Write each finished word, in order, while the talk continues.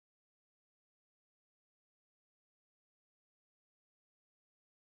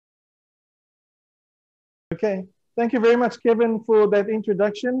Okay, thank you very much, Kevin, for that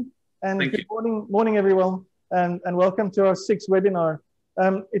introduction. And Thank good you. morning, everyone, and welcome to our 6th webinar.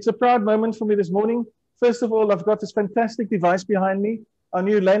 It's a proud moment for me this morning. First of all, I've got this fantastic device behind me, our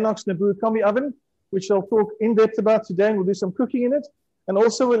new Lainox Naboo combi oven, which I'll talk in depth about today, and we'll do some cooking in it. And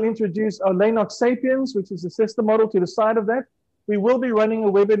also we'll introduce our Lainox Sapiens, which is the sister model to the side of that. We will be running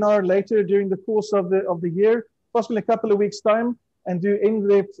a webinar later during the course of the year, possibly a couple of weeks' time, and do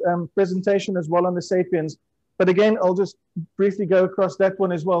in-depth presentation as well on the Sapiens. But again, I'll just briefly go across that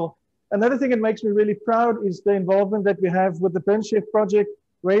one as well. Another thing that makes me really proud is the involvement that we have with the Burn Chef project,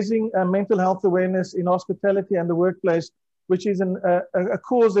 raising mental health awareness in hospitality and the workplace, which is a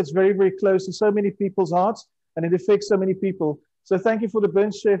cause that's very, very close to so many people's hearts, and it affects so many people. So thank you for the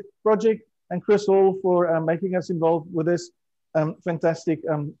Burn Chef project and Kris Hall for making us involved with this fantastic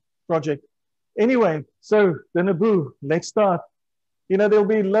project. Anyway, so the Naboo, let's start. You know, there'll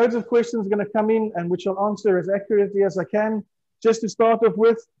be loads of questions going to come in, and which I'll answer as accurately as I can. Just to start off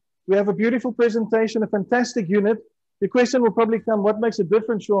with, we have a beautiful presentation, a fantastic unit. The question will probably come, what makes it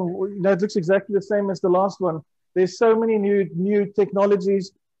different, Shaune? You know, it looks exactly the same as the last one. There's so many new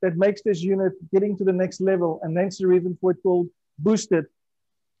technologies that makes this unit getting to the next level, and that's the reason for it called Boosted.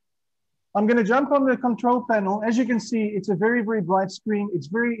 I'm going to jump on the control panel. As you can see, it's a very, very bright screen. It's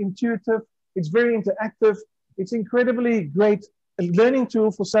very intuitive. It's very interactive. It's incredibly great learning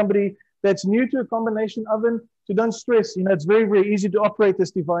tool for somebody that's new to a combination oven. So don't stress, you know, it's very, very easy to operate this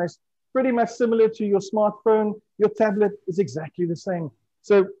device. Pretty much similar to your smartphone, your tablet is exactly the same.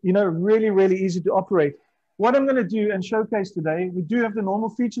 So, you know, really, really easy to operate. What I'm going to do and showcase today, we do have the normal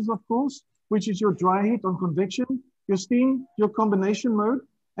features, of course, which is your dry heat on convection, your steam, your combination mode,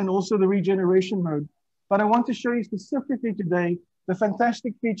 and also the regeneration mode. But I want to show you specifically today the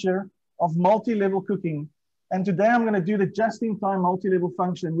fantastic feature of multi-level cooking. And today I'm going to do the just-in-time multi-level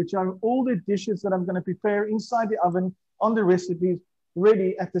function, which are all the dishes that I'm going to prepare inside the oven on the recipes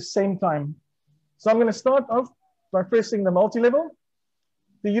ready at the same time. So I'm going to start off by pressing the multi-level.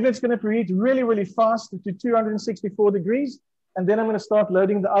 The unit's going to preheat really, really fast to 264 degrees. And then I'm going to start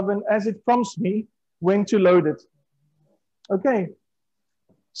loading the oven as it prompts me when to load it. Okay.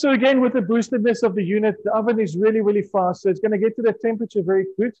 So again, with the boostedness of the unit, the oven is really, really fast. So it's going to get to the temperature very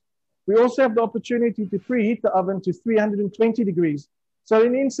quick. We also have the opportunity to preheat the oven to 320 degrees. So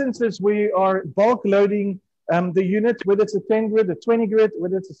in instances where you are bulk loading the unit, whether it's a 10 grid, a 20 grid,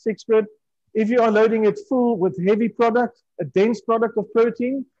 whether it's a 6 grid, if you are loading it full with heavy product, a dense product of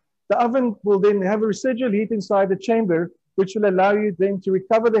protein, the oven will then have a residual heat inside the chamber, which will allow you then to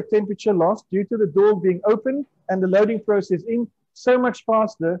recover the temperature lost due to the door being open and the loading process in so much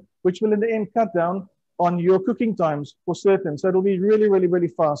faster, which will in the end cut down on your cooking times for certain. So it'll be really, really, really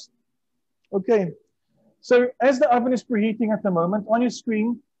fast. Okay, so as the oven is preheating at the moment, on your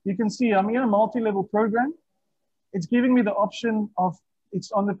screen, you can see I'm in a multi-level program. It's giving me the option of,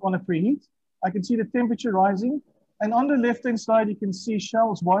 it's on a preheat. I can see the temperature rising. And on the left-hand side, you can see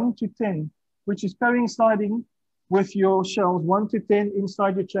shells 1 to 10, which is coinciding with your shells 1 to 10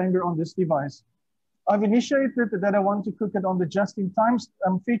 inside your chamber on this device. I've initiated that I want to cook it on the just-in-time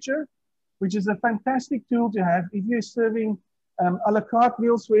feature, which is a fantastic tool to have if you're serving a la carte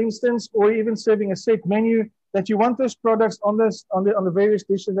meals, for instance, or even serving a set menu that you want those products on the various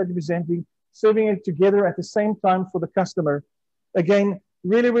dishes that you're presenting, serving it together at the same time for the customer. Again,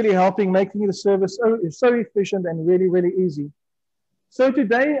 really, really helping, making the service so efficient and really, really easy. So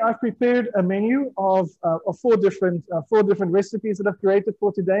today I've prepared a menu of four different recipes that I've created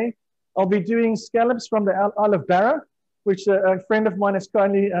for today. I'll be doing scallops from the Isle of Barra, which a friend of mine has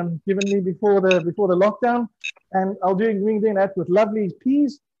kindly given me before the lockdown. And I'll be doing that with lovely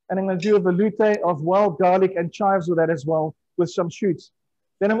peas. And I'm going to do a velouté of wild garlic and chives with that as well, with some shoots.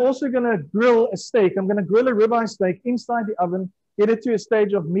 Then I'm also going to grill a steak. I'm going to grill a ribeye steak inside the oven, get it to a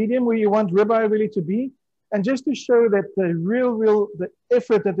stage of medium where you want ribeye really to be. And just to show that the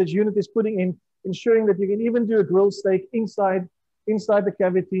effort that this unit is putting in, ensuring that you can even do a grilled steak inside the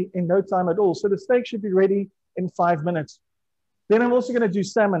cavity in no time at all. So the steak should be ready in 5 minutes. Then I'm also going to do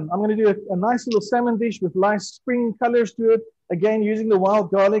salmon. I'm going to do a nice little salmon dish with nice spring colors to it. Again, using the wild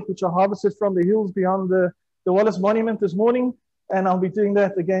garlic, which I harvested from the hills beyond the Wallace Monument this morning. And I'll be doing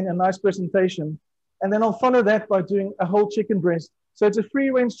that again, a nice presentation. And then I'll follow that by doing a whole chicken breast. So it's a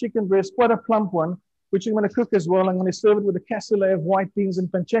free-range chicken breast, quite a plump one, which I'm going to cook as well. I'm going to serve it with a cassoulet of white beans and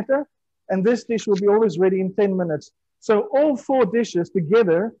pancetta. And this dish will be always ready in 10 minutes. So all four dishes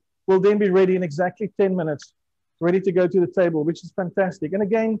together will then be ready in exactly 10 minutes, ready to go to the table, which is fantastic. And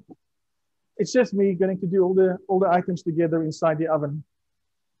again, it's just me going to do all the items together inside the oven.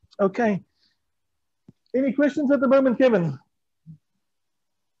 Okay. Any questions at the moment, Kevin?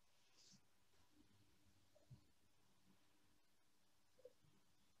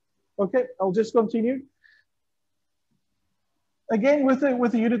 Okay, I'll just continue. Again, with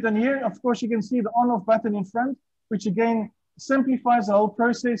the unit in here, of course, you can see the on-off button in front, which again simplifies the whole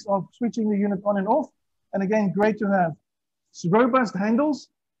process of switching the unit on and off. And again, great to have. It's robust handles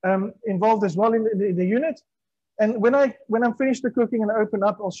involved as well in the unit. And when I'm finished the cooking and I open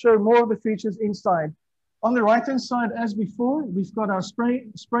up, I'll show more of the features inside. On the right-hand side, as before, we've got our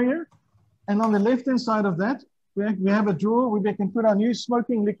sprayer. And on the left-hand side of that, we have a drawer where we can put our new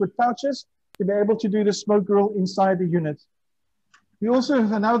smoking liquid pouches to be able to do the smoke grill inside the unit. We also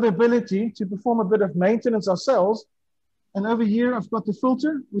have now the ability to perform a bit of maintenance ourselves. And over here, I've got the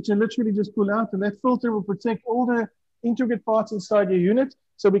filter, which I literally just pull out, and that filter will protect all the intricate parts inside your unit.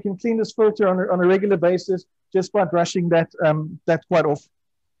 So we can clean this filter on a regular basis just by brushing that quite off.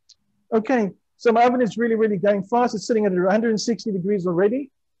 Okay, so my oven is really, really going fast. It's sitting at 160 degrees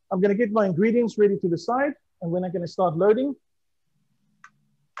already. I'm going to get my ingredients ready to the side, and then I'm going to start loading.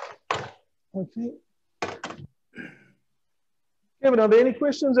 Okay. Kevin, are there any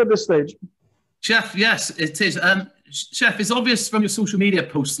questions at this stage? Chef, yes, it is. Chef, it's obvious from your social media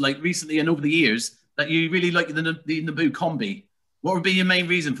posts, like recently and over the years, that you really like the Naboo combi. What would be your main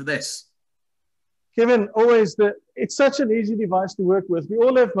reason for this? Kevin, always it's such an easy device to work with. We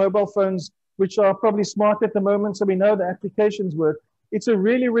all have mobile phones, which are probably smart at the moment, so we know the applications work. It's a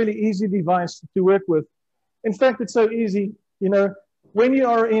really, really easy device to work with. In fact, it's so easy, you know, when you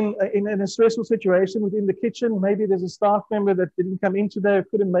are in a stressful situation within the kitchen, maybe there's a staff member that didn't come in today or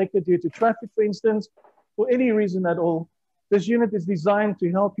couldn't make it due to traffic, for instance, for any reason at all, this unit is designed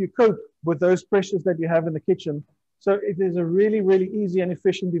to help you cope with those pressures that you have in the kitchen. So it is a really, really easy and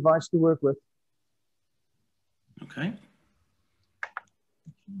efficient device to work with. Okay.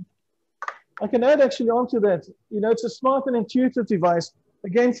 I can add actually onto that, you know, it's a smart and intuitive device.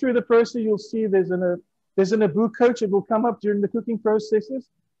 Again, through the process, you'll see there's a Naboo coach. It will come up during the cooking processes,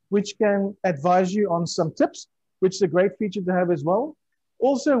 which can advise you on some tips, which is a great feature to have as well.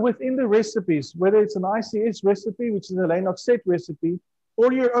 Also within the recipes, whether it's an ICS recipe, which is a Lainox set recipe,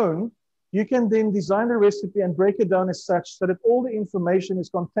 or your own, you can then design the recipe and break it down as such so that all the information is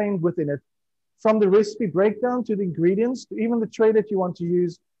contained within it. From the recipe breakdown to the ingredients, to even the tray that you want to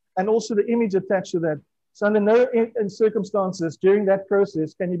use, and also the image attached to that. So under no circumstances during that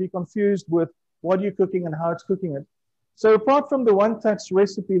process can you be confused with what you're cooking and how it's cooking it. So apart from the one-touch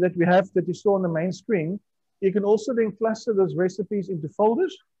recipe that we have that you saw on the main screen, you can also then cluster those recipes into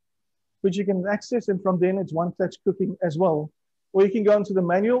folders, which you can access, and from then it's one-touch cooking as well. Or you can go into the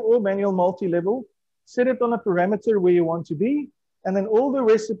manual or manual multi-level, set it on a parameter where you want to be, and then all the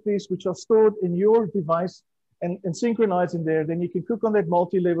recipes which are stored in your device and synchronized in there, then you can cook on that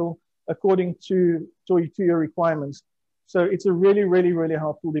multi-level according to your requirements. So it's a really, really, really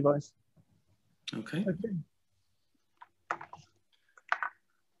helpful device. Okay.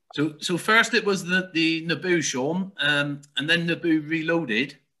 So first it was the Naboo, Shaune, and then Naboo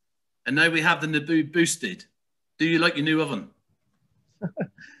Reloaded, and now we have the Naboo Boosted. Do you like your new oven?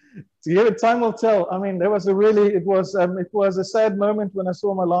 Yeah, time will tell. I mean, it was a sad moment when I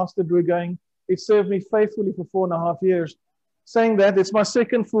saw my last Naboo going. It served me faithfully for 4.5 years. Saying that, it's my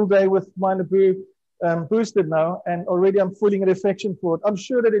second full day with my Naboo Boosted now, and already I'm feeling an affection for it. I'm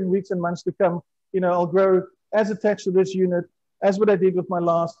sure that in weeks and months to come, you know, I'll grow as attached to this unit as what I did with my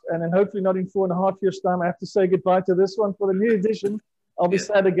last, and then hopefully not in 4.5 years' time, I have to say goodbye to this one for the new edition. I'll be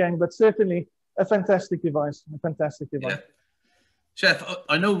sad again, but certainly a fantastic device, Yeah. Chef,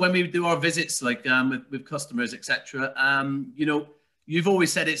 I know when we do our visits, like with customers, etc. You know, you've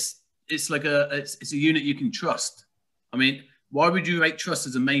always said it's a unit you can trust. I mean, why would you rate trust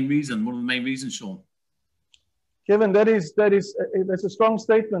as a main reason? One of the main reasons, Shaune? Kevin, that's a strong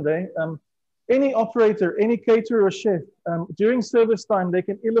statement, eh? Any operator, any caterer or chef, during service time, they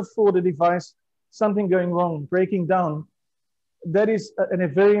can ill afford a device, something going wrong, breaking down. That is a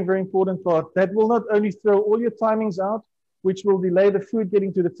very, very important part. That will not only throw all your timings out, which will delay the food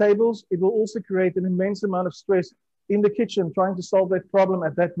getting to the tables, it will also create an immense amount of stress in the kitchen trying to solve that problem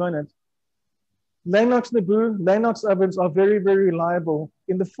at that moment. Lainox Naboo, Lainox ovens are very, very reliable.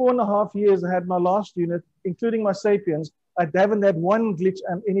 In the 4.5 years I had my last unit, including my Sapiens, I haven't had one glitch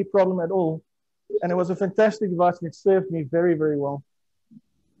and any problem at all. And it was a fantastic device and it served me very, very well.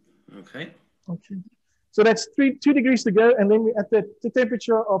 Okay. So that's 2 degrees to go. And then we're at the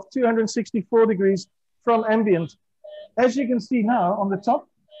temperature of 264 degrees from ambient. As you can see now on the top,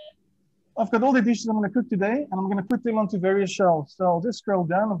 I've got all the dishes I'm going to cook today, and I'm going to put them onto various shelves. So I'll just scroll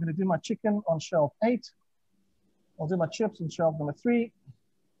down. I'm going to do my chicken on shelf 8. I'll do my chips on shelf number 3.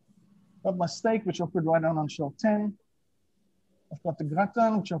 Got my steak, which I'll put right down on shelf 10. I've got the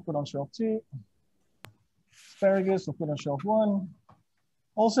gratin, which I'll put on shelf 2. Asparagus, I'll put on shelf 1.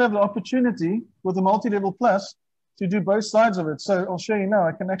 Also have the opportunity with the multi-level plus to do both sides of it. So I'll show you now.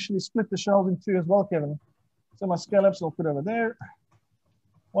 I can actually split the shells in two as well, Kevin. So my scallops I'll put over there.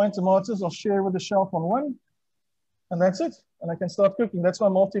 Wine tomatoes I'll share with the shelf on one. And that's it. And I can start cooking. That's my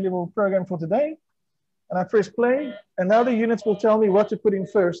multi-level program for today. And I press play. And now the units will tell me what to put in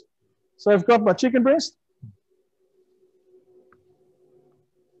first. So I've got my chicken breast.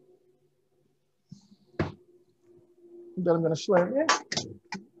 That I'm going to slide in.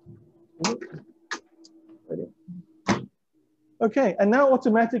 Okay, and now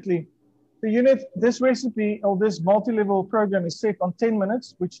automatically the unit, this recipe or this multi-level program is set on 10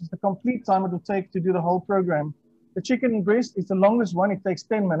 minutes, which is the complete time it will take to do the whole program. The chicken breast is the longest one, it takes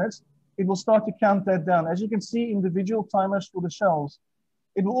 10 minutes. It will start to count that down. As you can see, individual timers for the shells.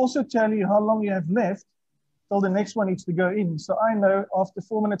 It will also tell you how long you have left till the next one needs to go in. So I know after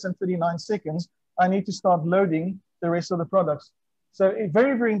 4 minutes and 39 seconds, I need to start loading the rest of the products. So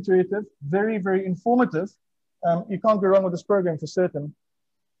very, very intuitive, very, very informative. You can't go wrong with this program for certain.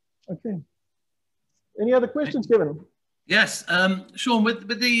 Okay. Any other questions, Kevin? Yes, Shaune. With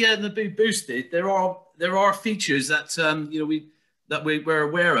the Naboo Boosted, there are features that we're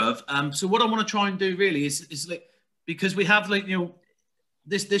aware of. So what I want to try and do really is like, because we have like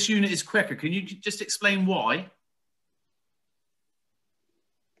this unit is quicker. Can you just explain why?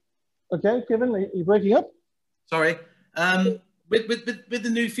 Okay, Kevin, you're breaking up. Sorry. With the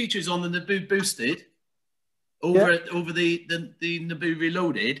new features on the Naboo Boosted over the Naboo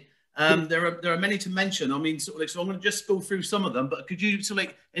Reloaded, there are many to mention. I mean, so I'm going to just go through some of them, but could you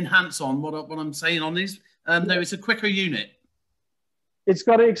enhance on what I'm saying on these? No, it's a quicker unit. It's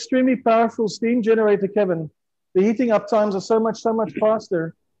got an extremely powerful steam generator, Kevin. The heating up times are so much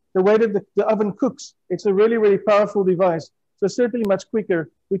faster. The way that the oven cooks, it's a really, really powerful device. So certainly much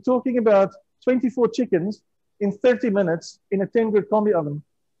quicker. We're talking about 24 chickens in 30 minutes in a 10-grid combi oven.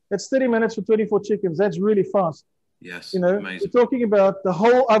 That's 30 minutes for 24 chickens. That's really fast. Yes, amazing. We're talking about the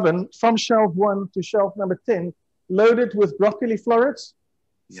whole oven from shelf 1 to shelf number 10, loaded with broccoli florets,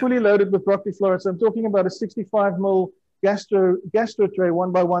 fully loaded with broccoli florets. I'm talking about a 65 mil gastro tray,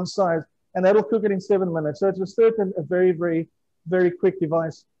 1x1 size, and that'll cook it in 7 minutes. So it's a very, very, very quick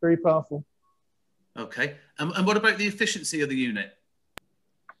device, very powerful. Okay, and what about the efficiency of the unit?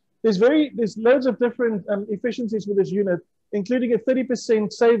 There's loads of different efficiencies with this unit, including a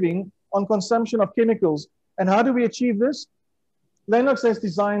 30% saving on consumption of chemicals. And how do we achieve this? Lainox has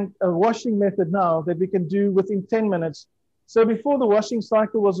designed a washing method now that we can do within 10 minutes. So before, the washing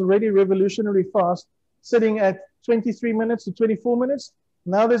cycle was already revolutionary fast, sitting at 23 minutes to 24 minutes.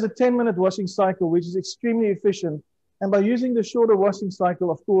 Now there's a 10-minute washing cycle, which is extremely efficient. And by using the shorter washing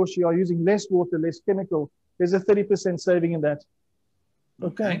cycle, of course, you are using less water, less chemical. There's a 30% saving in that.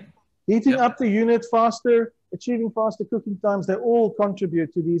 Okay. Heating up the unit faster, achieving faster cooking times, they all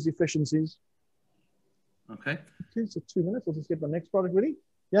contribute to these efficiencies. Okay, so 2 minutes. I'll just get my next product ready.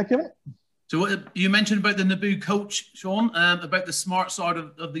 Yeah, Kevin? So what you mentioned about the Naboo Coach, Shaune, about the smart side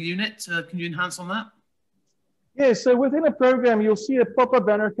of the unit. Can you enhance on that? Yeah, so within a program, you'll see a pop-up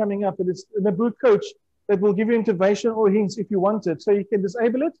banner coming up, and it's a Naboo Coach that will give you information or hints if you want it. So you can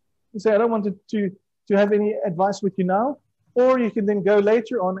disable it and say, I don't want to have any advice with you now. Or you can then go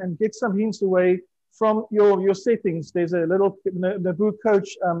later on and get some hints away from your settings. There's a little Naboo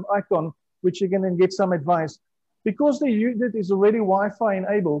Coach icon, which you can then get some advice. Because the unit is already Wi-Fi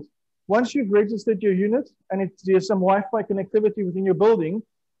enabled, once you've registered your unit and there's some Wi-Fi connectivity within your building,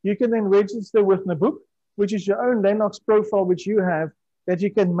 you can then register with Naboo, which is your own Lainox profile, which you have, that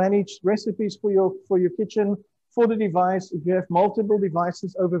you can manage recipes for your kitchen, for the device. If you have multiple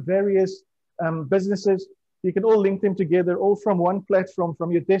devices over various businesses, you can all link them together, all from one platform,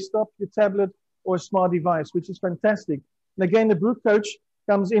 from your desktop, your tablet, or a smart device, which is fantastic. And again, the Naboo Coach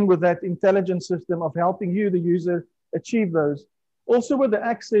comes in with that intelligence system of helping you, the user, achieve those. Also with the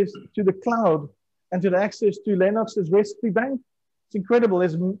access to the cloud and to the access to Lainox's recipe bank, it's incredible.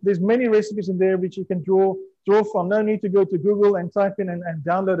 There's many recipes in there which you can draw from. No need to go to Google and type in and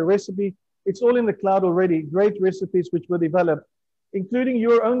download a recipe. It's all in the cloud already. Great recipes which were developed, including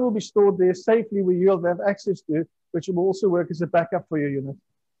your own, will be stored there safely where you'll have access to, which will also work as a backup for your unit.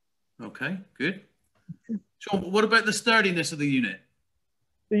 Okay, good. Shaune, what about the sturdiness of the unit?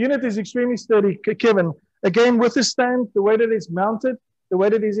 The unit is extremely sturdy, Kevin. Again, with the stand, the way that it's mounted, the way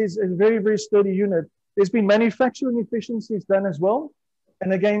that it is a very, very sturdy unit. There's been manufacturing efficiencies done as well.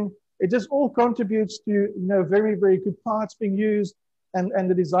 And again, it just all contributes to very, very good parts being used and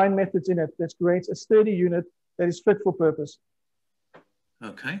the design methods in it that creates a sturdy unit that is fit for purpose.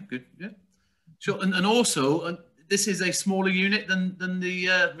 Okay, good. Yeah, sure. And also, this is a smaller unit than the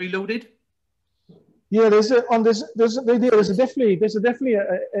Reloaded. Yeah, there's definitely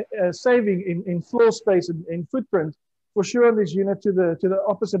a saving in floor space and in footprint for sure on this unit to the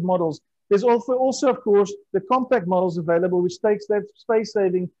opposite models. There's also of course the compact models available, which takes that space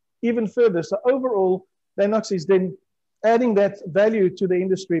saving even further. So overall, Lainox is then adding that value to the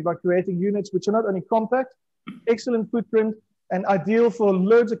industry by creating units which are not only compact, excellent footprint, and ideal for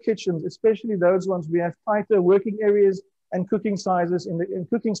loads of kitchens, especially those ones we have tighter working areas and cooking sizes in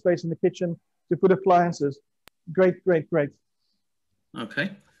cooking space in the kitchen to put appliances. Great, great, great.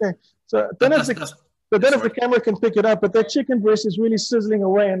 Okay. Okay. So then if the camera can pick it up, but that chicken breast is really sizzling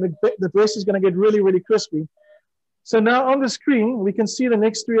away, and the breast is going to get really, really crispy. So now on the screen, we can see the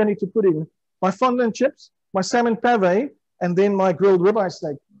next three I need to put in: my fondant chips, my salmon pave, and then my grilled ribeye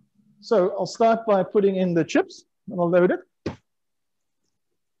steak. So I'll start by putting in the chips, and I'll load it.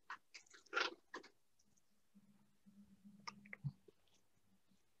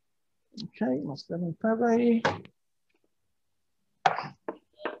 Okay, my salmon pave.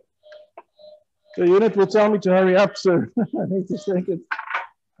 The unit will tell me to hurry up, so I need to take it.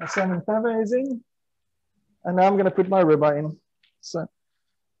 My salmon pave is in. And now I'm going to put my ribeye in. So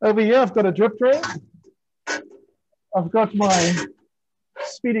over here, I've got a drip tray. I've got my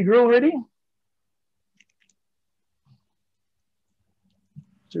speedy grill ready.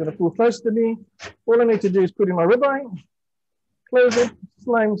 So you're going to pull close to me. All I need to do is put in my ribeye, close it,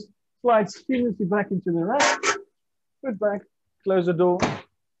 slide seamlessly back into the rack, put back, close the door,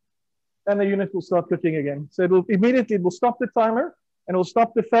 and the unit will start cooking again. So it will stop the timer, and it will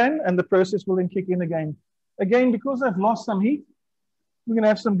stop the fan, and the process will then kick in again. Again, because I've lost some heat, we're going to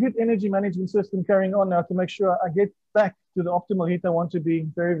have some good energy management system carrying on now to make sure I get back to the optimal heat I want to be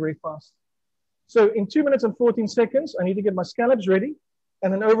very, very fast. So in 2 minutes and 14 seconds, I need to get my scallops ready.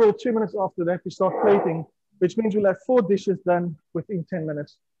 And then overall 2 minutes after that, we start plating, which means we'll have 4 dishes done within 10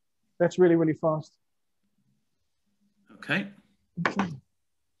 minutes. That's really, really fast. Okay.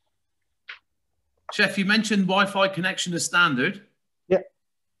 Chef, you mentioned Wi-Fi connection as standard. Yeah.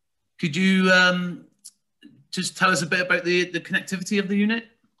 Could you just tell us a bit about the connectivity of the unit?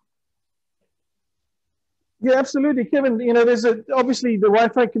 Yeah, absolutely, Kevin. You know, obviously the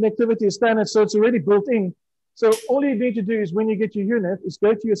Wi-Fi connectivity is standard, so it's already built in. So all you need to do is when you get your unit is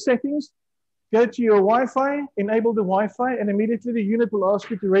go to your settings, go to your Wi-Fi, enable the Wi-Fi, and immediately the unit will ask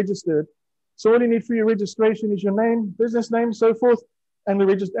you to register it. So all you need for your registration is your name, business name, so forth, and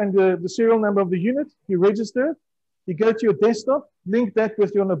the serial number of the unit. You register, you go to your desktop, link that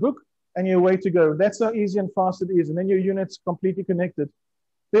with your notebook, and you're way to go. That's how easy and fast it is. And then your unit's completely connected.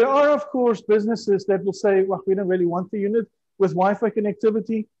 There are, of course, businesses that will say, well, we don't really want the unit with Wi-Fi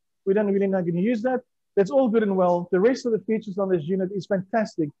connectivity. We don't really not going to use that. That's all good and well. The rest of the features on this unit is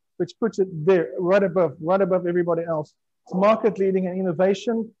fantastic, which puts it there right above everybody else. It's market leading in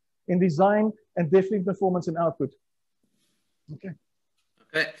innovation, in design, and definitely performance and output. Okay.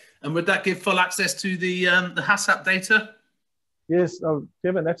 Okay. And would that give full access to the HACCP data? Yes,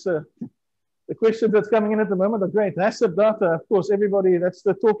 Kevin, that's the questions that's coming in at the moment are great. HACCP data, of course, everybody, that's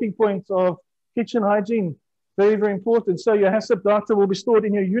the talking point of kitchen hygiene. Very, very important. So your HACCP data will be stored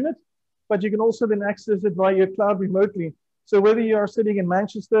in your unit, but you can also then access it via your cloud remotely. So whether you are sitting in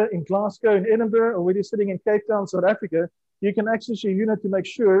Manchester, in Glasgow, in Edinburgh, or whether you're sitting in Cape Town, South Africa, you can access your unit to make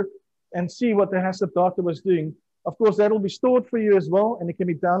sure and see what the HACCP data was doing. Of course, that will be stored for you as well, and it can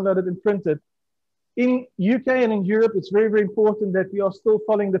be downloaded and printed. In UK and in Europe, it's very, very important that we are still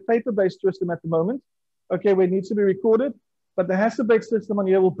following the paper-based system at the moment, okay, where it needs to be recorded, but the HACCP-based system on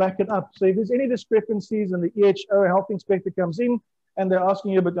here will back it up. So if there's any discrepancies and the EHO health inspector comes in and they're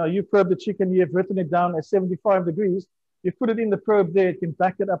asking you, but now you probed the chicken, you have written it down at 75 degrees, you put it in the probe there, it can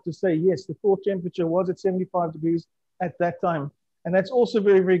back it up to say, yes, the core temperature was at 75 degrees at that time. And that's also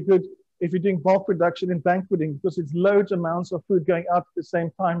very, very good if you're doing bulk production and banqueting, because it's loads amounts of food going out at the same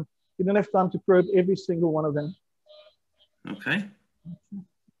time. You don't have time to probe every single one of them. Okay.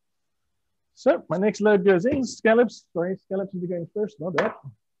 So my next load goes in. Scallops. Sorry, scallops will be going first, not that.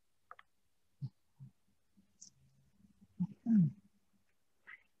 Okay.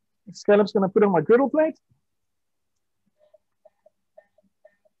 Scallops going to put on my griddle plate.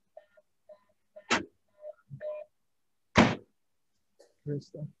 Great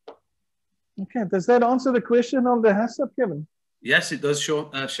stuff. Okay, does that answer the question on the HACCP, Kevin? Yes, it does,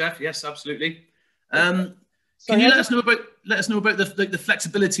 Chef. Yes, absolutely. Can you let us know about the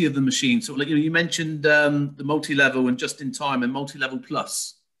flexibility of the machine? So, like you mentioned the multi-level and just in time and multi-level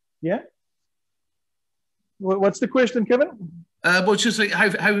plus. Yeah. What's the question, Kevin? Well, just like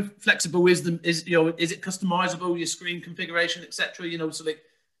how flexible is is it customizable, your screen configuration, etc. So like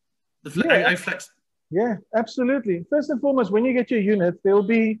how flex. Yeah, absolutely. First and foremost, when you get your unit, there will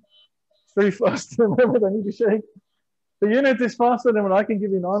be It's very fast. Remember, I need to shake. The unit is faster than when I can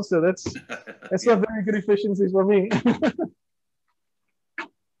give you an answer. That's Yeah. not very good efficiencies for me.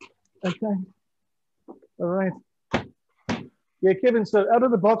 Okay. All right. Yeah, Kevin, so out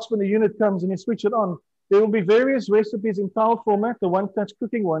of the box when the unit comes and you switch it on, there will be various recipes in tile format, the one-touch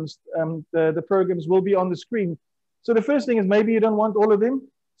cooking ones. The programs will be on the screen. So the first thing is maybe you don't want all of them.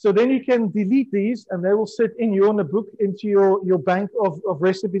 So then you can delete these and they will sit in your notebook into your bank of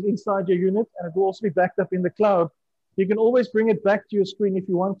recipes inside your unit, and it will also be backed up in the cloud. You can always bring it back to your screen if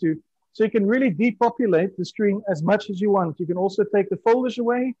you want to. So you can really depopulate the screen as much as you want. You can also take the folders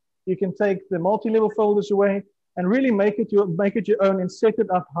away. You can take the multi-level folders away and really make it your own and set it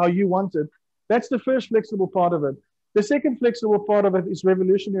up how you want it. That's the first flexible part of it. The second flexible part of it is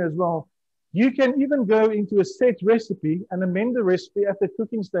revolutionary as well. You can even go into a set recipe and amend the recipe at the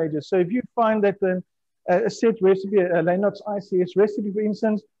cooking stages. So if you find that a set recipe, a Lainox ICS recipe, for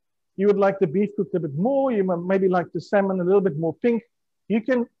instance, you would like the beef cooked a bit more, you maybe like the salmon a little bit more pink, you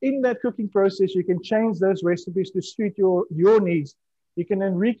can, in that cooking process, you can change those recipes to suit your needs. You can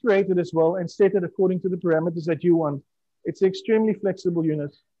then recreate it as well and set it according to the parameters that you want. It's an extremely flexible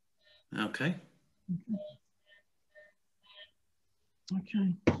unit. Okay.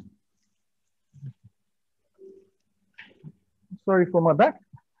 Okay. Sorry for my back.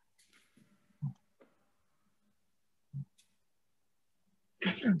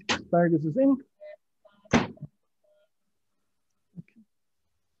 Asparagus is in.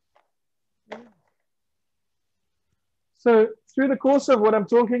 So through the course of what I'm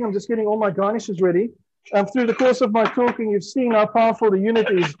talking, I'm just getting all my garnishes ready. Through the course of my talking, you've seen how powerful the unit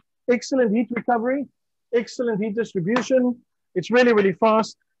is. Excellent heat recovery, excellent heat distribution. It's really, really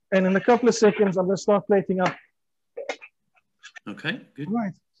fast. And in a couple of seconds, I'm going to start plating up. Okay, good.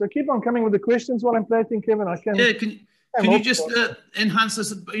 Right. So keep on coming with the questions while I'm plating, Kevin. I can. Yeah, can you just enhance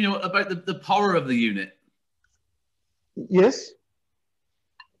us, about the power of the unit? Yes.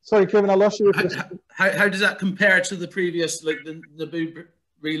 Sorry, Kevin, I lost you. How does that compare to the previous, like the Naboo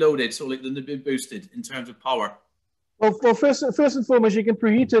Reloaded, so like the Naboo Boosted in terms of power? Well, first and foremost, you can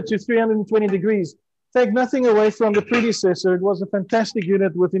preheat it to 320 degrees. Take nothing away from the predecessor. It was a fantastic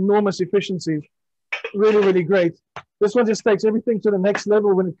unit with enormous efficiency. Really, really great. This one just takes everything to the next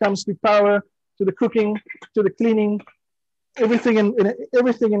level when it comes to power, to the cooking, to the cleaning, everything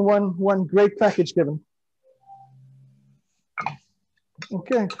in one great package, Kevin.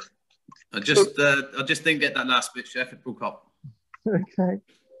 Okay. I just didn't get that last bit, Chef. It broke up. Okay.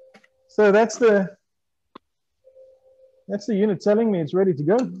 So that's the unit telling me it's ready to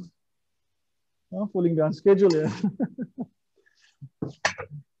go. I'm falling down schedule here.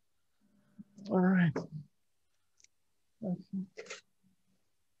 All right. Okay.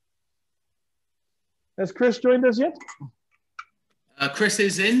 Has Kris joined us yet? Kris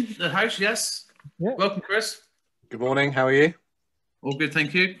is in the house, yes. Yeah. Welcome, Kris. Good morning. How are you? All good,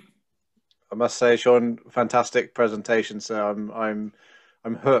 thank you. I must say, Shaune, fantastic presentation. So I'm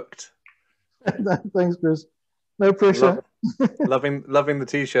hooked. Thanks, Kris. No pressure. Loving the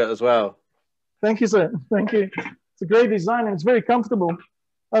t-shirt as well. Thank you, sir. Thank you. It's a great design and it's very comfortable.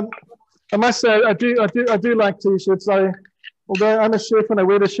 I must say, I do like t-shirts. Although I'm a chef and I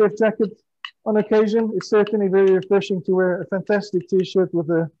wear the chef jacket on occasion, it's certainly very refreshing to wear a fantastic t-shirt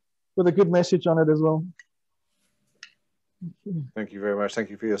with a good message on it as well. Thank you very much. Thank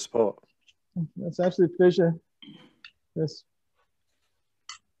you for your support. It's an absolute pleasure. Yes.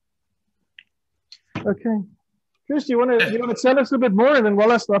 Okay. Kris, you want to tell us a bit more, and then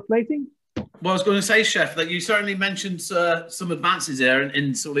while I start plating? Well, I was going to say, Chef, that you certainly mentioned some advances there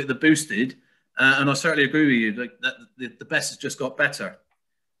in sort of like the Boosted, and I certainly agree with you. Like that, the best has just got better.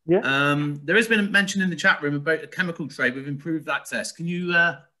 Yeah. There has been a mention in the chat room about a chemical tray with improved access. Can you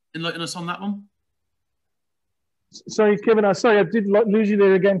enlighten us on that one? Sorry, Kevin. I did lose you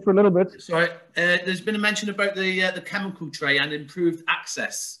there again for a little bit. Sorry. There's been a mention about the chemical tray and improved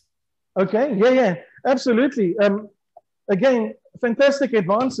access. Okay. Yeah. Absolutely. Again, fantastic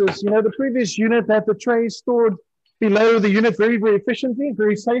advances. You know, the previous unit had the tray stored below the unit very, very efficiently,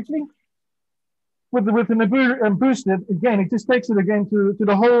 very safely. With the Naboo and Boosted, again, it just takes it again to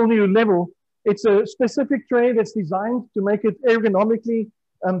the whole new level. It's a specific tray that's designed to make it ergonomically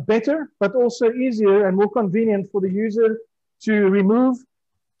better, but also easier and more convenient for the user to remove,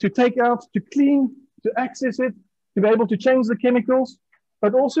 to take out, to clean, to access it, to be able to change the chemicals.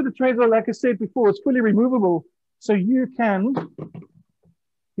 But also the trays are, like I said before, it's fully removable. So you can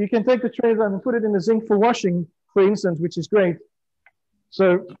take the trays out and put it in the zinc for washing, for instance, which is great.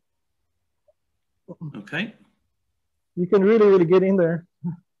 So okay, you can really, really get in there.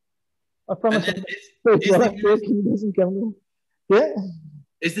 I promise. Is doesn't come in. Yeah.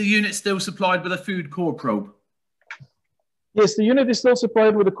 Is the unit still supplied with a food core probe? Yes, the unit is still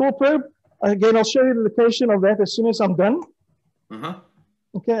supplied with a core probe. Again, I'll show you the location of that as soon as I'm done.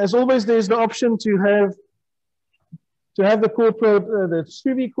 Okay, as always, there's the option to have the core probe, the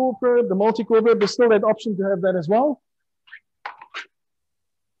SUV core probe, the multi-core probe. There's still that option to have that as well.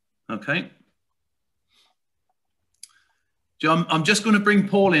 Okay. John, I'm just going to bring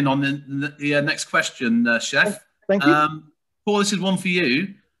Paul in on the next question, Chef. Thank you. Paul, this is one for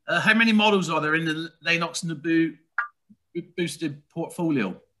you. How many models are there in the Lainox Naboo Boosted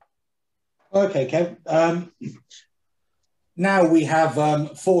portfolio? Okay, Kev. Now we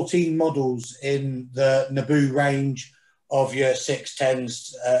have 14 models in the Naboo range of your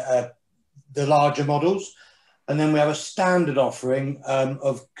 610s, the larger models. And then we have a standard offering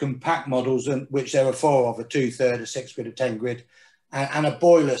of compact models, which there are 4 of, a 2/3, a 6 grid, a 10 grid, and a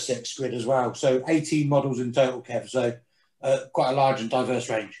boiler 6 grid as well. So 18 models in total, Kev. So quite a large and diverse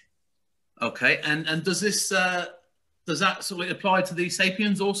range. Okay, and does this does that sort of apply to the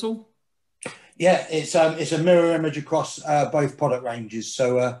Sapiens also? Yeah, it's a mirror image across both product ranges.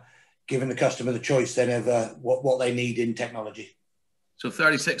 So giving the customer the choice then of what they need in technology. So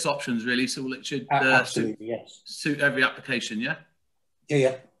 36 options really, so it should absolutely, yes, suit every application, yeah?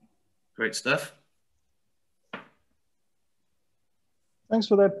 Yeah. Great stuff. Thanks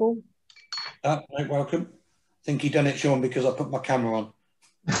for that, Paul. You're welcome. I think you done it, Shaune, because I put my camera on.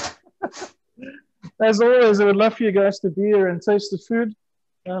 As always, I would love for you guys to be here and taste the food.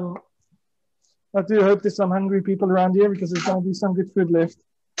 I do hope there's some hungry people around here because there's going to be some good food left.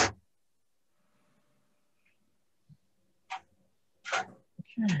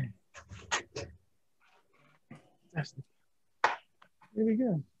 Okay. Fantastic. Here we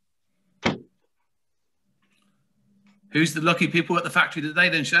go. Who's the lucky people at the factory today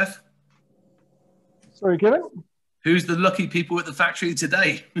then, Chef? Sorry, Kevin? Who's the lucky people at the factory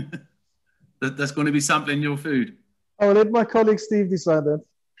today that's going to be sampling your food? I'll let my colleague Steve decide that.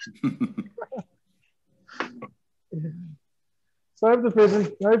 So I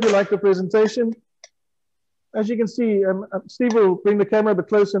hope you like the presentation. As you can see, Steve will bring the camera a bit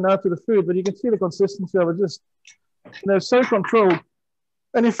closer now to the food, but you can see the consistency of it, just so controlled.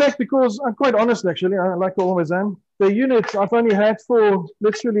 And in fact, because I'm quite honest, actually, I like I always am, the units I've only had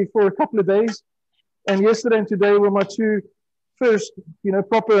literally for a couple of days, and yesterday and today were my 2 first,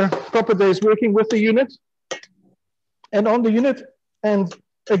 proper days working with the unit and on the unit. And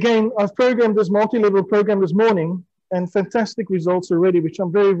again, I've programmed this multi-level program this morning, and fantastic results already, which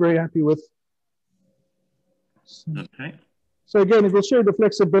I'm very, very happy with. Okay. So again, it will show the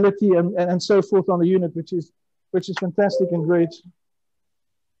flexibility and so forth on the unit, which is fantastic and great.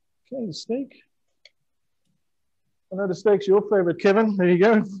 Okay, the steak. I know the steak's your favorite, Kevin. There you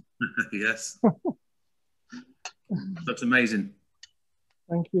go. Yes. That's amazing.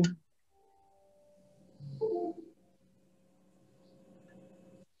 Thank you.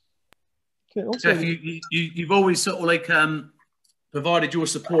 Okay, also, Jeff, you've always sort of like provided your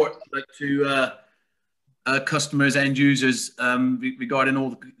support to customers, end users regarding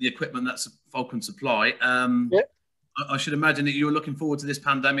all the equipment that Falcon supply. I should imagine that you're looking forward to this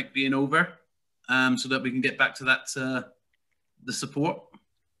pandemic being over, so that we can get back to that the support.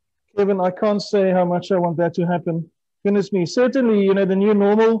 Kevin, I can't say how much I want that to happen. Goodness me, certainly, the new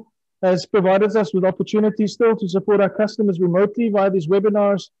normal has provided us with opportunities still to support our customers remotely via these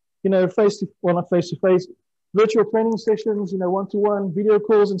webinars, not face-to-face, virtual training sessions, one-to-one video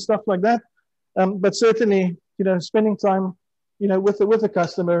calls and stuff like that. But certainly, spending time, with the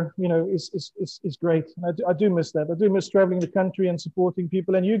customer, is great. And I do miss that. I do miss traveling the country and supporting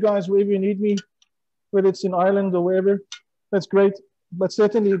people. And you guys, wherever you need me, whether it's in Ireland or wherever, that's great. But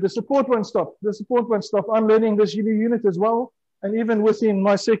certainly, the support won't stop. The support won't stop. I'm learning this new unit as well. And even within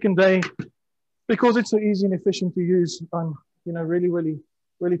my second day, because it's so easy and efficient to use, I'm, really, really,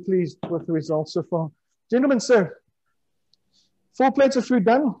 really pleased with the results so far. Gentlemen, sir, 4 plates of food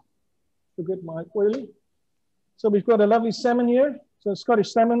done. Forget my oily. So we've got a lovely salmon here. So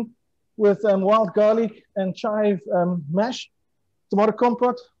Scottish salmon with wild garlic and chive mash, tomato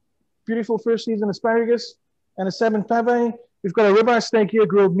compote, beautiful first season asparagus, and a salmon pave. We've got a ribeye steak here,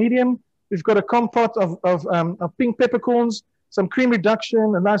 grilled medium. We've got a compote of pink peppercorns, some cream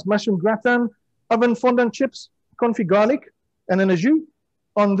reduction, a nice mushroom gratin, oven fondant chips, confit garlic, and then a jus.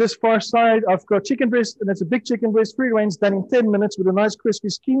 On this far side, I've got chicken breast, and it's a big chicken breast, free range, done in 10 minutes with a nice crispy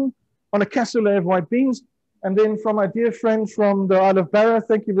skin on a cassoulet of white beans. And then from my dear friend from the Isle of Barra,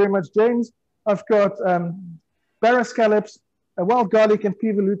 thank you very much, James, I've got Barra scallops, wild garlic and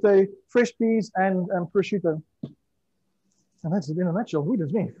pea veloute, fresh peas, and prosciutto. And that's it in a nutshell. Who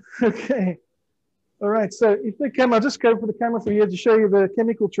does me? Okay. All right, so if the camera, I'll just go for the camera for you to show you the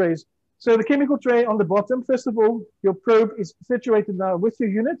chemical trays. So the chemical tray on the bottom, first of all, your probe is situated now with your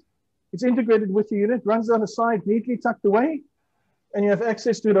unit. It's integrated with your unit, runs down the side, neatly tucked away, and you have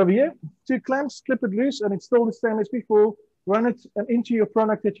access to it over here. 2 clamps, clip it loose, and it's still the same as before. Run it into your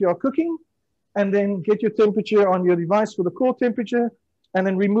product that you are cooking, and then get your temperature on your device for the core temperature, and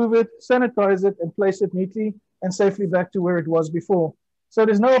then remove it, sanitize it, and place it neatly and safely back to where it was before. So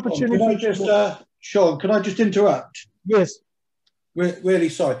there's no opportunity. Shaune, can I just interrupt? Yes. Really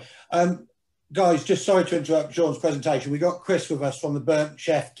sorry. Guys, just sorry to interrupt Shaune's presentation. We got Kris with us from the Burnt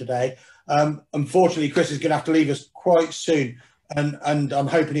Chef today. Unfortunately, Kris is going to have to leave us quite soon. And I'm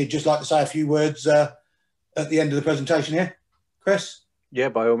hoping he'd just like to say a few words at the end of the presentation here. Kris? Yeah,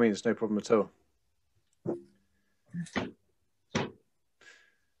 by all means, no problem at all.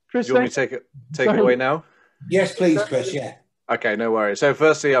 Kris, do you want me to take it away now? Yes, please, Kris, yeah. Okay, no worries. So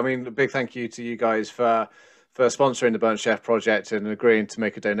firstly, I mean, a big thank you to you guys for sponsoring the Burnt Chef project and agreeing to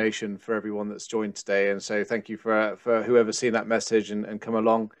make a donation for everyone that's joined today. And so thank you for whoever's seen that message and come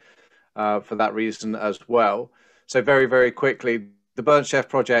along for that reason as well. So very, very quickly, the Burnt Chef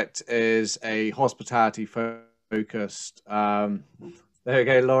project is a hospitality focused. There we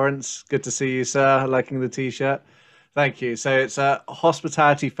go, Lawrence. Good to see you, sir. Liking the t-shirt. Thank you. So it's a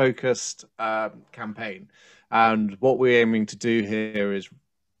hospitality focused campaign. And what we're aiming to do here is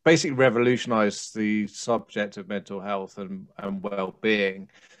basically revolutionize the subject of mental health and well-being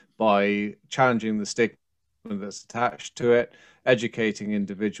by challenging the stigma that's attached to it, educating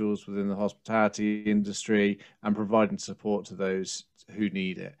individuals within the hospitality industry, and providing support to those who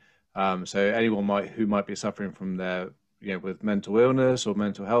need it. So anyone who might be suffering from with mental illness or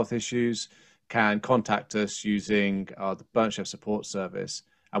mental health issues can contact us using the Burnt Chef support service,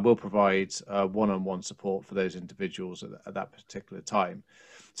 and we'll provide one-on-one support for those individuals at that particular time.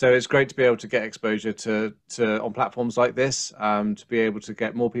 So it's great to be able to get exposure to on platforms like this, to be able to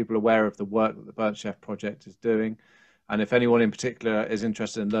get more people aware of the work that the Burnt Chef project is doing. And if anyone in particular is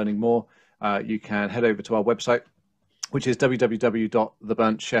interested in learning more, you can head over to our website, which is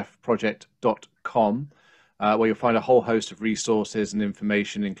www.theburnchefproject.com, where you'll find a whole host of resources and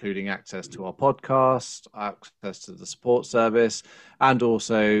information, including access to our podcast, access to the support service, and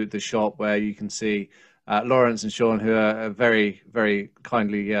also the shop where you can see Lawrence and Shaune, who are very, very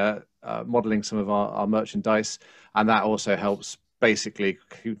kindly modeling some of our merchandise. And that also helps basically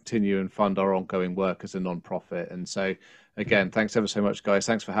continue and fund our ongoing work as a non-profit. And so, again, thanks ever so much, guys.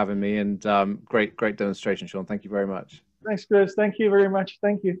 Thanks for having me. And great demonstration, Shaune. Thank you very much. Thanks, Kris. Thank you very much.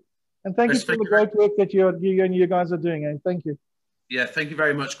 Thank you. And thank you for the great work that you and you guys are doing. And thank you. Yeah, thank you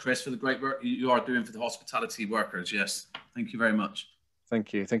very much, Kris, for the great work you are doing for the hospitality workers. Yes, thank you very much.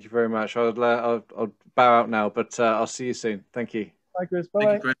 Thank you. Thank you very much. I'll bow out now, but I'll see you soon. Thank you. Bye, Kris.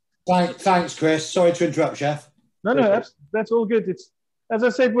 Bye. Thanks, Kris. Sorry to interrupt, Chef. No, that's all good. It's, as I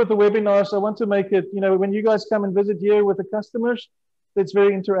said with the webinars, I want to make it, when you guys come and visit here with the customers, it's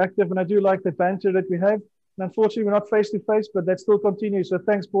very interactive. And I do like the banter that we have. And unfortunately, we're not face-to-face, but that still continues. So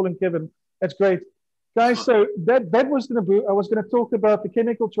thanks, Paul and Kevin. That's great. Guys, so that was the Naboo. I was going to talk about the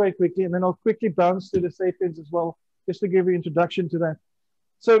chemical tray quickly, and then I'll quickly bounce to the Sapiens as well, just to give you an introduction to that.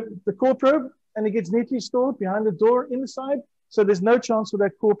 So the core probe, and it gets neatly stored behind the door in the side. So there's no chance for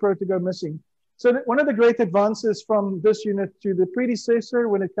that core probe to go missing. So one of the great advances from this unit to the predecessor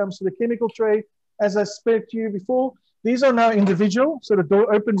when it comes to the chemical tray, as I spoke to you before, these are now individual. So the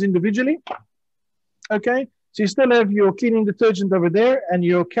door opens individually. Okay, so you still have your cleaning detergent over there and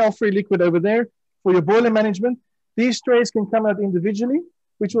your cal-free liquid over there for your boiler management. These trays can come out individually,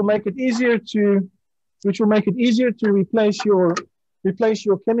 which will make it easier to replace your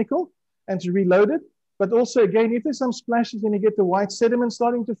chemical and to reload it. But also, again, if there's some splashes and you get the white sediment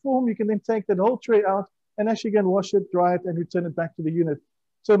starting to form, you can then take that whole tray out and actually go and wash it, dry it, and return it back to the unit.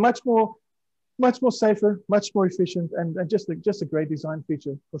 So much more safer, much more efficient, and just a great design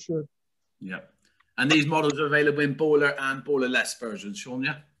feature for sure. Yeah. And these models are available in boiler and boiler-less versions, Shaune,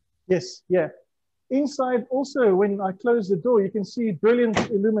 yeah? Yes, yeah. Inside also, when I close the door, you can see brilliant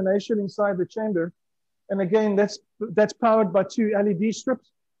illumination inside the chamber. And again, that's powered by 2 LED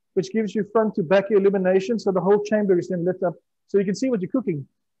strips, which gives you front to back illumination. So the whole chamber is then lit up. So you can see what you're cooking,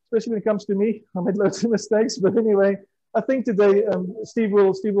 especially when it comes to me. I made loads of mistakes, but anyway, I think today Steve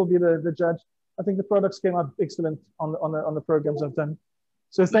will be the judge. I think the products came out excellent on the programs I've done.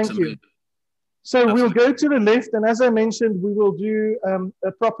 So thank you. So we'll go to the left, and as I mentioned, we will do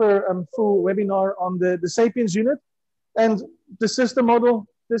a proper full webinar on the Sapiens unit and the system model.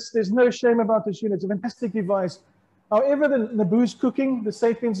 There's no shame about this unit. It's a fantastic device. However, the Naboo's cooking, the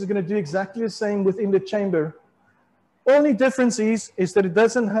Sapiens is going to do exactly the same within the chamber. Only difference is that it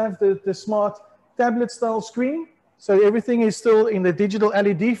doesn't have the smart tablet style screen. So everything is still in the digital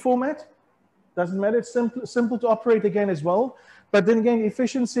LED format. Doesn't matter, it's simple to operate again as well. But then again,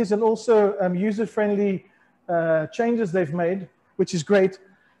 efficiencies and also user-friendly changes they've made, which is great.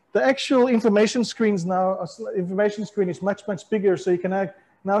 The actual information screens now, information screen is much, much bigger. So you can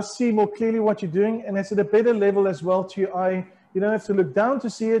now see more clearly what you're doing. And it's at a better level as well to your eye. You don't have to look down to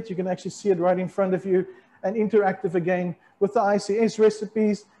see it. You can actually see it right in front of you, and interactive again with the ICS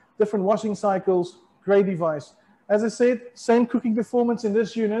recipes, different washing cycles, great device. As I said, same cooking performance in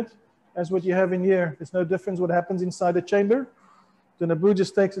this unit as what you have in here. There's no difference what happens inside the chamber. The Naboo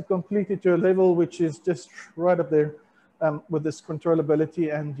just takes it completely to a level which is just right up there with this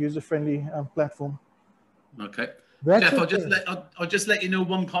controllability and user-friendly platform. Okay. That's Jeff, it. I'll just let you know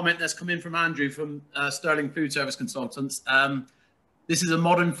one comment that's come in from Andrew from Sterling Food Service Consultants. This is a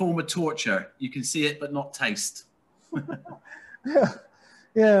modern form of torture. You can see it, but not taste.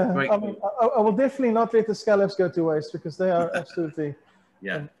 Yeah. Right. I mean, I will definitely not let the scallops go to waste because they are absolutely.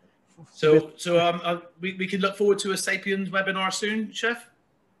 Yeah. So we can look forward to a Sapiens webinar soon, Chef?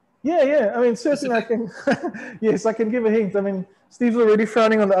 Yeah. I mean, certainly I can. Yes, I can give a hint. I mean, Steve's already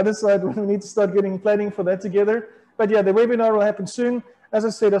frowning on the other side when we need to start planning for that together. But yeah, the webinar will happen soon. As I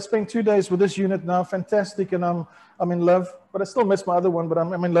said, I spent 2 days with this unit now, fantastic, and I'm in love. But I still miss my other one, but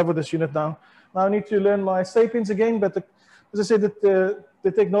I'm in love with this unit now. Now I need to learn my Sapiens again, but as I said,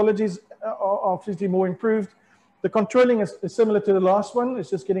 the technologies are obviously more improved. The controlling is similar to the last one. It's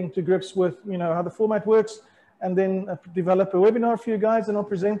just getting to grips with how the format works, and then develop a webinar for you guys, and I'll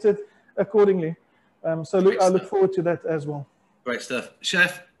present it accordingly. So I look forward to that as well. Great stuff.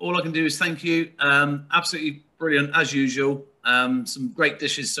 Chef, all I can do is thank you. Absolutely brilliant, as usual. Some great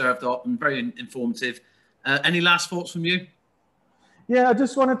dishes served up and very informative. Any last thoughts from you? Yeah, I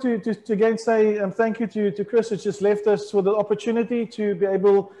just wanted to again say thank you to Kris, who's just left us with the opportunity to be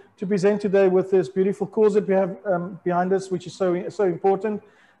able to present today with this beautiful cause that we have behind us, which is so important.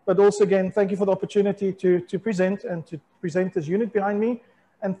 But also, again, thank you for the opportunity to present and to present this unit behind me.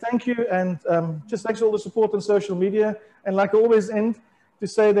 And thank you, and just thanks for all the support on social media. And like I always end, to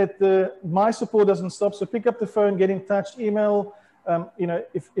say that my support doesn't stop. So pick up the phone, get in touch, email.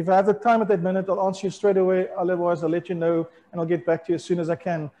 If I have the time at that minute, I'll answer you straight away. Otherwise, I'll let you know, and I'll get back to you as soon as I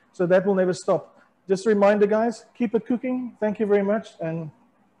can. So that will never stop. Just a reminder, guys, keep it cooking. Thank you very much, and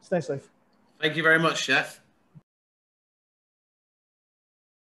stay safe. Thank you very much, Chef.